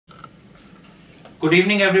Good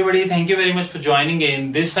evening, everybody. Thank you very much for joining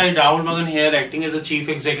in. This side, Rahul Magan here, acting as the Chief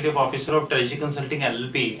Executive Officer of Treasury Consulting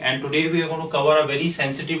LLP. And today we are going to cover a very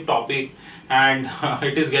sensitive topic, and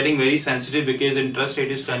it is getting very sensitive because interest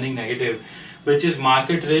rate is turning negative, which is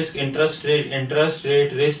market risk, interest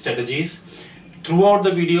rate risk strategies. Throughout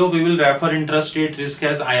the video, we will refer interest rate risk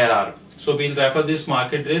as IRR. So we'll refer this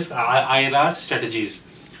market risk IRR strategies.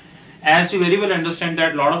 As you very well understand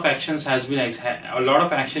that a lot of action is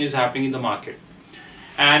happening in the market.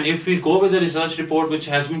 And if we go with the research report which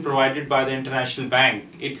has been provided by the International Bank,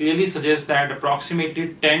 it clearly suggests that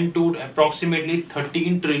approximately 10 to approximately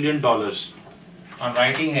 $13 trillion. I'm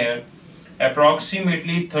writing here,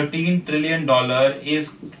 approximately $13 trillion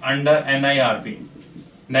is under NIRP,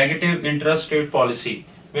 negative interest rate policy,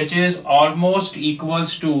 which is almost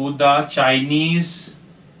equals to the Chinese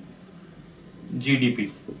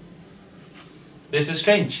GDP. This is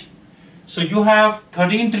strange. So you have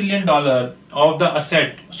 $13 trillion of the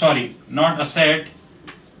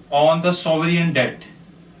on the sovereign debt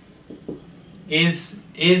is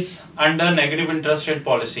under negative interest rate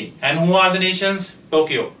policy. And who are the nations?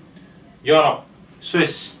 Tokyo, Europe,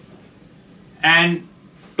 Swiss. And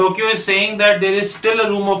Tokyo is saying that there is still a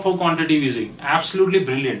room for quantitative easing. Absolutely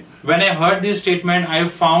brilliant. When I heard this statement, I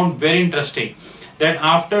found very interesting that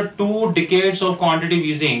after 2 decades of quantitative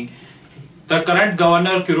easing, the current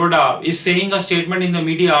governor Kuroda is saying a statement in the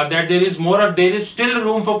media that there is still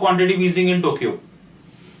room for quantitative easing in Tokyo.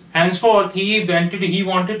 Henceforth, he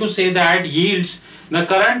wanted to say that yields, the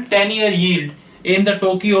current 10-year yield in the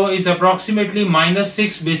Tokyo is approximately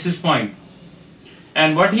 -6 basis point.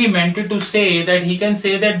 And what he meant to say that he can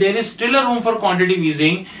say that there is still a room for quantitative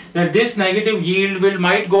easing, that this negative yield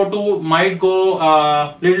might go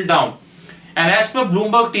little down. And as per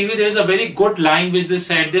Bloomberg TV, there is a very good line which they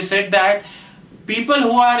said that people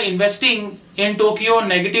who are investing in Tokyo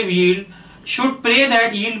negative yield should pray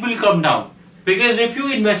that yield will come down. Because if you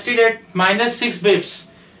invested at -6 bips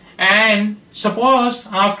and suppose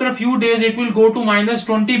after a few days it will go to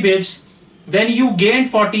 -20 bips, then you gained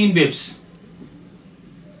 14 bips.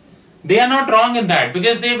 They are not wrong in that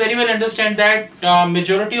because they very well understand that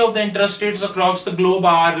majority of the interest rates across the globe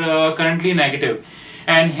are currently negative.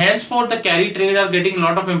 And henceforth the carry trade are getting a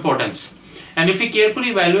lot of importance. And if we carefully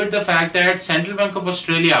evaluate the fact that Central Bank of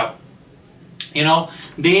Australia,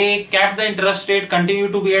 they kept the interest rate continue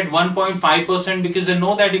to be at 1.5% because they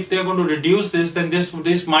know that if they are going to reduce this, then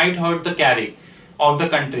this might hurt the carry of the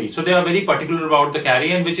country. So they are very particular about the carry,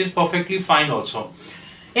 and which is perfectly fine also.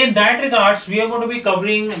 In that regards, we are going to be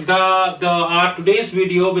covering our today's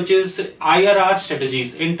video, which is IRR strategies,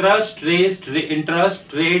 interest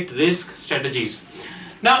rate risk strategies.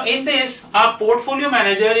 Now in this, our portfolio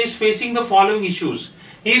manager is facing the following issues.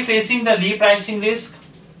 He is facing the repricing risk,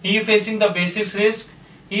 he is facing the basis risk,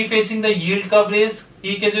 he is facing the yield curve risk,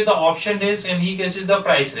 he faces the option risk, and he faces the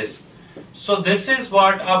price risk. So this is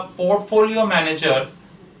what a portfolio manager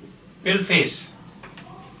will face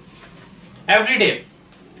every day.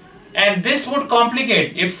 And this would complicate.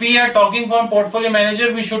 If we are talking from portfolio manager,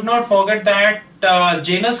 we should not forget that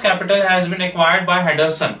Janus Capital has been acquired by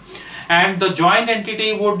Henderson. And the joint entity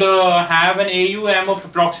would have an AUM of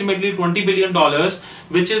approximately $20 billion,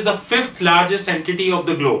 which is the 5th largest entity of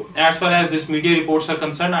the globe. As far as this media reports are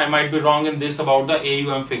concerned, I might be wrong in this about the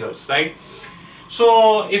AUM figures, right? So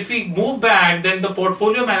if we move back, then the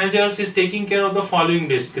portfolio managers is taking care of the following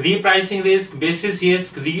risk: repricing risk, basis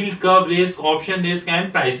risk, yield curve risk, option risk,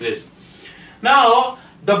 and price risk. Now,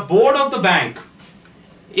 the board of the bank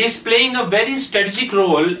is playing a very strategic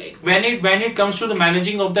role when it comes to the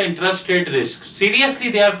managing of the interest rate risk. Seriously,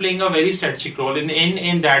 they are playing a very strategic role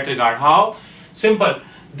in that regard. How? Simple.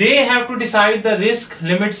 They have to decide the risk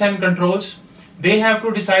limits and controls. They have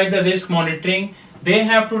to decide the risk monitoring. They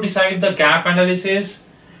have to decide the gap analysis,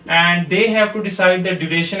 and they have to decide the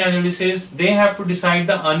duration analysis. They have to decide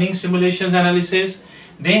the earnings simulations analysis.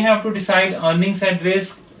 They have to decide earnings at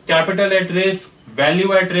risk, capital at risk,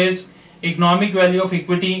 value at risk, economic value of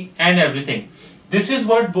equity, and everything. This is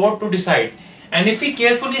what board to decide. And if we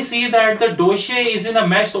carefully see that the dossier is in a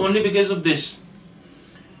mess only because of this.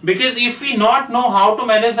 Because if we not know how to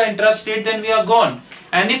manage the interest rate, then we are gone.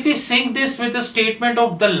 And if we sync this with the statement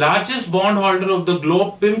of the largest bondholder of the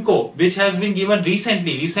globe, PIMCO, which has been given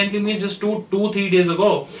recently means just 2-3 days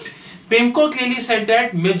ago, PIMCO clearly said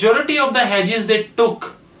that majority of the hedges they took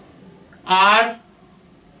are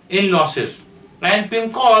in losses. And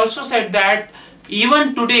PIMCO also said that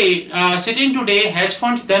even today, sitting today, hedge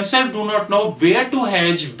funds themselves do not know where to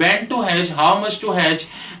hedge, when to hedge, how much to hedge,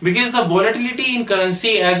 because the volatility in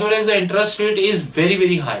currency as well as the interest rate is very,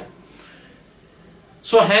 very high.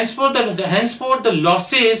 So henceforth the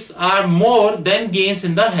losses are more than gains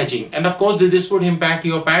in the hedging, and of course this would impact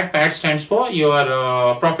your PAT. PAT stands for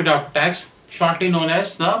your profit after tax, shortly known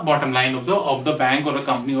as the bottom line of the bank or a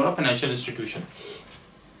company or a financial institution.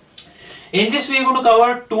 In this we are going to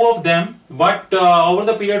cover two of them, but over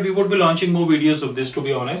the period we would be launching more videos of this, to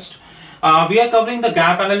be honest. We are covering the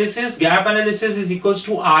gap analysis. Gap analysis is equals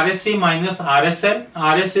to RSA minus RSL.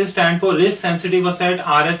 RSA stand for risk sensitive asset,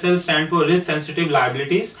 RSL stand for risk sensitive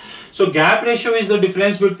liabilities. So gap ratio is the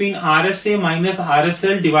difference between RSA minus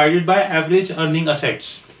RSL divided by average earning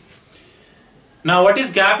assets. Now what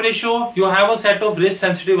is gap ratio? You have a set of risk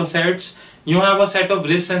sensitive assets, you have a set of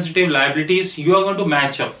risk sensitive liabilities, you are going to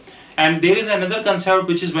match up. And there is another concept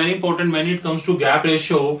which is very important when it comes to gap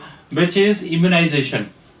ratio, which is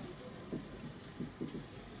immunization.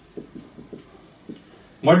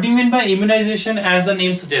 What do you mean by immunization? As the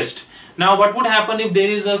name suggests. Now what would happen if there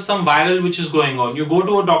is some viral which is going on? You go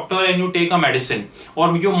to a doctor and you take a medicine,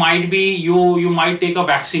 or you might take a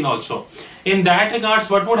vaccine also. In that regards,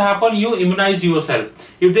 what would happen? You immunize yourself.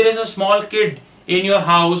 If there is a small kid in your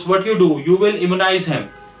house, what you do? You will immunize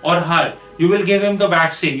him or her. You will give him the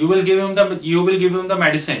vaccine. You will give him the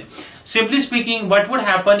medicine. Simply speaking, what would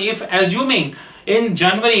happen if, assuming in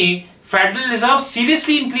January, Federal Reserve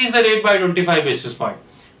seriously increase the rate by 25 basis point,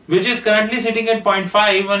 which is currently sitting at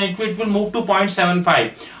 0.5, and it will move to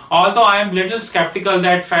 0.75. Although I am little skeptical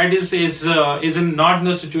that Fed is not in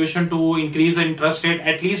the situation to increase the interest rate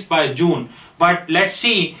at least by June. But let's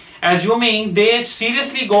see, assuming they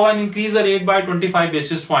seriously go and increase the rate by 25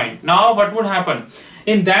 basis point. Now what would happen?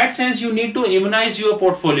 In that sense, you need to immunize your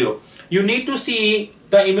portfolio. You need to see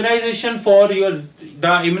the immunization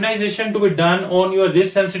to be done on your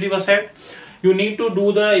risk sensitive asset. You need to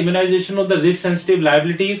do the immunization of the risk sensitive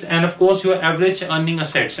liabilities, and of course your average earning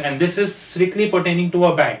assets, and this is strictly pertaining to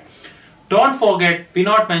a bank. Don't forget, we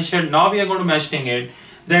not mentioned, now we are going to mentioning it,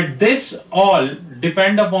 that this all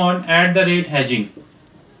depend upon at the rate hedging.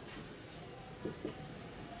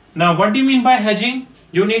 Now what do you mean by hedging?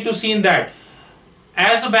 You need to see in that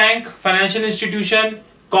as a bank, financial institution,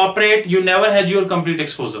 corporate, you never hedge your complete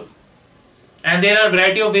exposure. And there are a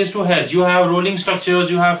variety of ways to hedge. You have rolling structures,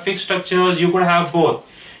 you have fixed structures, you could have both.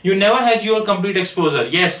 You never hedge your complete exposure.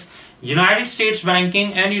 Yes, United States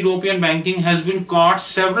banking and European banking has been caught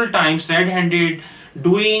several times red-handed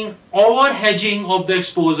doing over hedging of the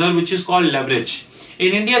exposure, which is called leverage.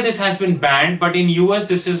 In India this has been banned, but in US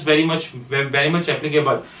this is very much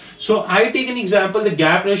applicable. So I take an example, the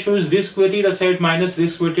gap ratio is risk-weighted asset minus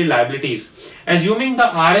risk-weighted liabilities. Assuming the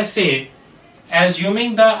RSA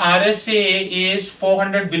is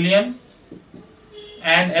 400 billion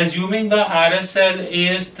and assuming the RSL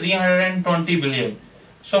is 320 billion.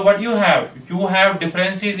 So what you have? You have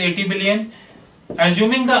difference is 80 billion.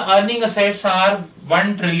 Assuming the earning assets are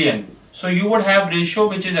 1 trillion. So you would have ratio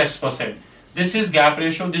which is X%. This is gap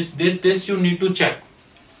ratio. This you need to check.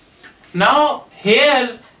 Now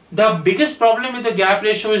here the biggest problem with the gap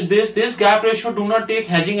ratio is this gap ratio do not take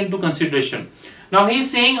hedging into consideration. Now he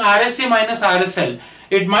is saying RSA minus RSL.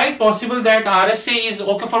 It might possible that RSA is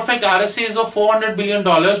okay, perfect. RSA is of $400 billion,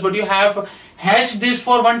 but you have hedged this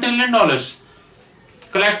for $1 trillion.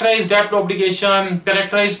 Collectorized debt obligation,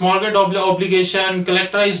 collectorized mortgage obligation,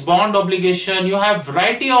 collectorized bond obligation. You have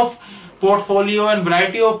variety of portfolio and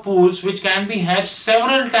variety of pools which can be hedged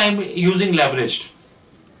several times using leveraged.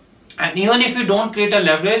 And even if you don't create a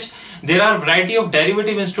leverage, there are variety of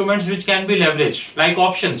derivative instruments which can be leveraged, like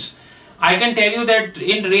options. I can tell you that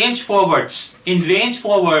in range forwards,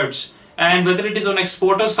 and whether it is on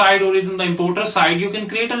exporter side or on the importer side, you can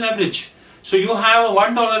create a leverage. So you have a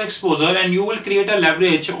 $1 exposure and you will create a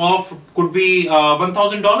leverage of could be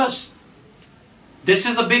 $1,000. This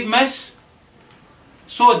is a big mess.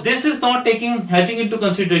 So this is not taking hedging into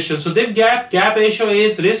consideration. So the gap ratio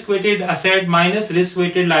is risk-weighted asset minus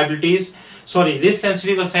risk-weighted liabilities. Sorry,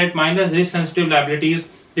 risk-sensitive asset minus risk-sensitive liabilities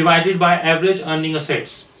divided by average earning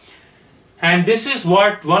assets. And this is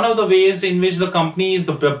what one of the ways in which the companies,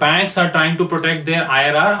 the banks are trying to protect their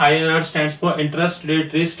IRR. IRR stands for interest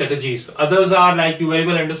rate risk strategies. Others are, like you very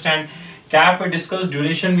well understand, cap we discussed,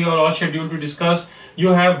 duration we are all scheduled to discuss. You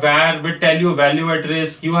have VAR which tell you value at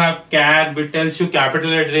risk. You have CAR which tells you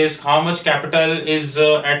capital at risk, how much capital is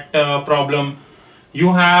at problem.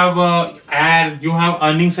 You have AR, you have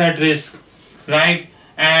earnings at risk, right?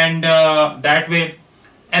 And that way.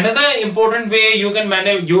 Another important way you can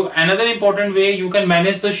manage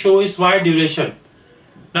the show is via duration.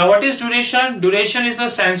 Now what is duration? Duration is the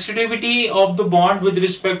sensitivity of the bond with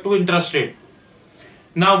respect to interest rate.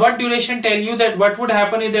 Now what duration tell you that what would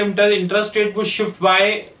happen if the interest rate would shift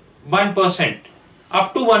by 1%.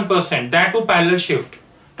 up to 1%, that to parallel shift.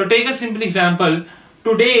 To take a simple example,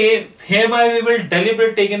 today hereby we will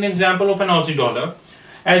deliberately take an example of an Aussie dollar.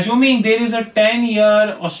 Assuming there is a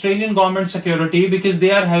 10-year Australian government security, because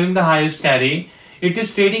they are having the highest carry, it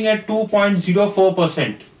is trading at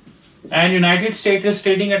 2.04%, and United States is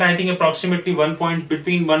trading at, I think, approximately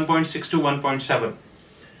between 1.6 to 1.7.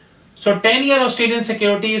 So 10-year Australian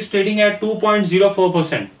security is trading at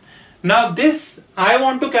 2.04%. Now this, I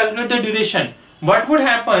want to calculate the duration. What would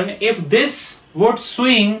happen if this would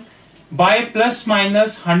swing by plus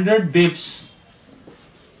minus 100 bips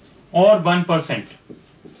or 1%?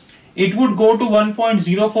 It would go to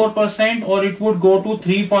 1.04% or it would go to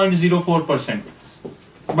 3.04%.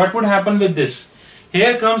 What would happen with this?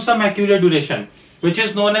 Here comes the macular duration, which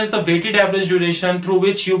is known as the weighted average duration, through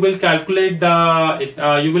which you will calculate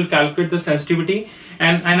the sensitivity.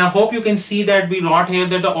 And I hope you can see that we wrote here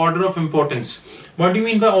that the order of importance. What do you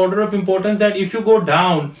mean by order of importance? That if you go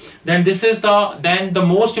down, then this is the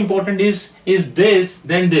most important is this,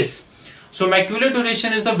 then this. So macular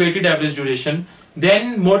duration is the weighted average duration.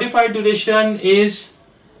 Then modified duration is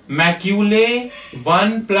maculae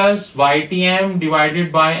 1 plus YTM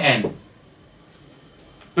divided by N,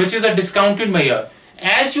 which is a discounted measure.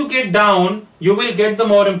 As you get down, you will get the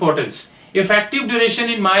more importance. Effective duration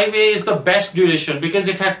in my way is the best duration, because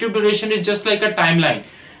effective duration is just like a timeline.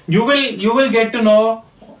 You will get to know,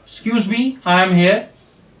 excuse me, I am here.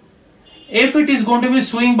 If it is going to be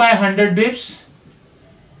swing by 100 bips,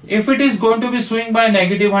 if it is going to be swing by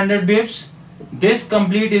negative 100 bips, this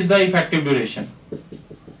complete is the effective duration.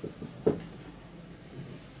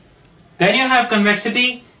 Then you have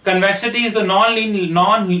convexity. Convexity is the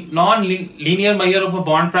non-linear measure of a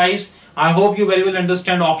bond price. I hope you very well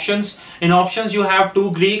understand options. In options you have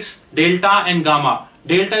two Greeks, delta and gamma.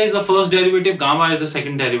 Delta is the first derivative, gamma is the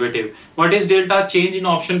second derivative. What is delta? Change in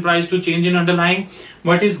option price to change in underlying.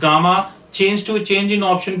 What is gamma? Change in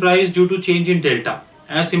option price due to change in delta.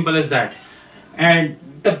 As simple as that. And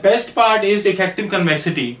the best part is effective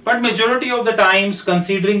convexity, but majority of the times,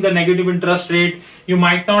 considering the negative interest rate, you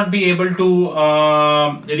might not be able to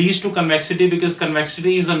reach to convexity, because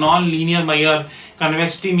convexity is a non-linear measure.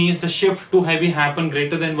 Convexity means the shift to heavy happen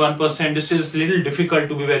greater than 1%. This is little difficult,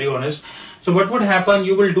 to be very honest. So what would happen?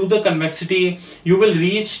 You will do the convexity, you will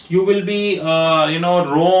be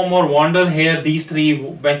roam or wander here, these three: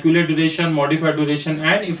 macular duration, modified duration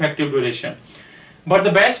and effective duration. But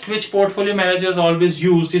the best which portfolio managers always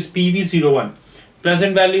use is PV01,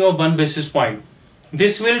 present value of 1 basis point.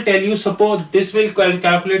 This will tell you, suppose this will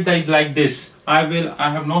calculate like this. I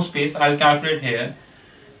have no space, I'll calculate here.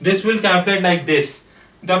 This will calculate like this: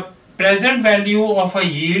 the present value of a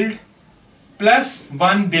yield plus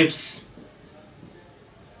 1 bips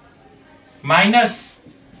minus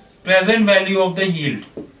present value of the yield.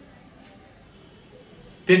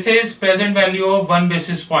 This is present value of 1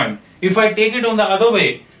 basis point. If I take it on the other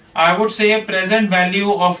way, I would say present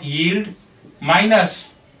value of yield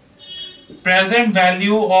minus present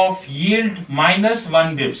value of yield minus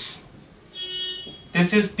 1 bips.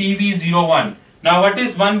 This is PV01. Now what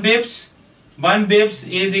is 1 bips? 1 bips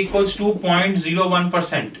is equals to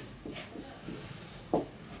 0.01%.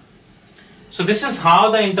 So this is how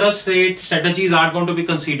the interest rate strategies are going to be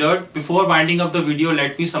considered. Before winding up the video,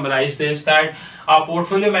 let me summarize this: that our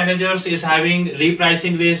portfolio managers is having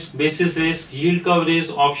repricing risk, basis risk, yield curve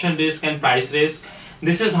risk, option risk and price risk.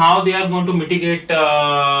 This is how they are going to mitigate the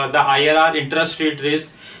IRR, interest rate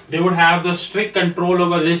risk. They would have the strict control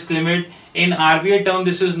over risk limit. In RBI term,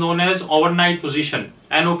 this is known as overnight position,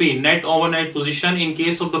 NOP, net overnight position. In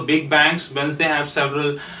case of the big banks, once they have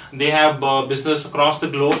business across the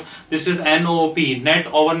globe, this is NOP, net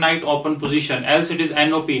overnight open position. Else it is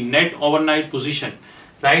NOP, net overnight position,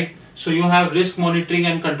 right? So you have risk monitoring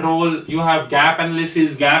and control. You have gap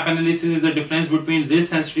analysis. Gap analysis is the difference between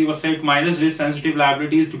risk sensitive asset minus risk sensitive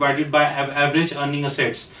liabilities divided by average earning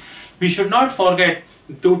assets. We should not forget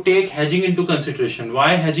to take hedging into consideration.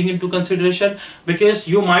 Why hedging into consideration? Because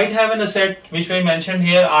you might have an asset which I mentioned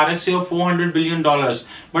here, RSA of $400 billion.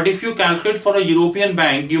 But if you calculate for a European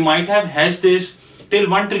bank, you might have hedged this till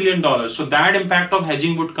 $1 trillion. So that impact of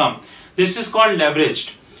hedging would come. This is called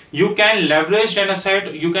leveraged. You can leverage an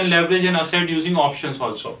asset. You can leverage an asset using options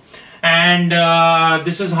also. And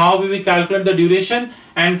this is how we will calculate the duration.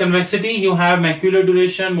 And convexity, you have macular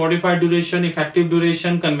duration, modified duration, effective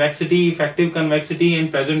duration, convexity, effective convexity,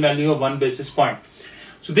 and present value of 1 basis point.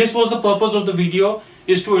 So this was the purpose of the video,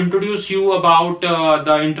 is to introduce you about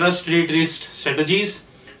the interest rate risk strategies.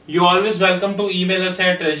 You always welcome to email us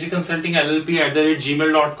at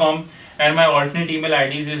regiconsultingllp@gmail.com, and my alternate email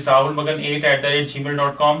IDs is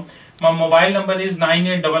rahulmagan8@gmail.com. My mobile number is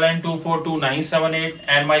 9899242978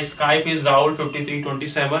 and my Skype is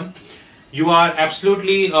Rahul5327. You are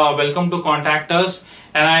absolutely welcome to contact us,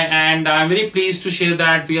 and I'm very pleased to share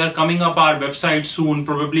that we are coming up our website soon,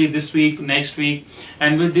 probably this week, next week,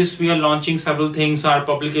 and with this we are launching several things: our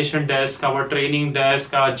publication desk, our training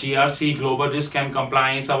desk, our GRC Global Risk and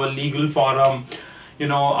Compliance, our legal forum,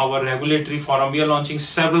 our regulatory forum. We are launching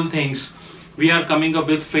several things. We are coming up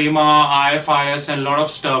with FEMA, IFRS and a lot of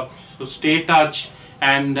stuff. So stay touch,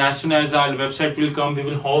 and as soon as our website will come, we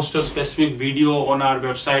will host a specific video on our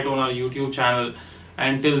website, on our YouTube channel.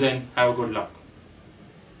 Until then, have a good luck.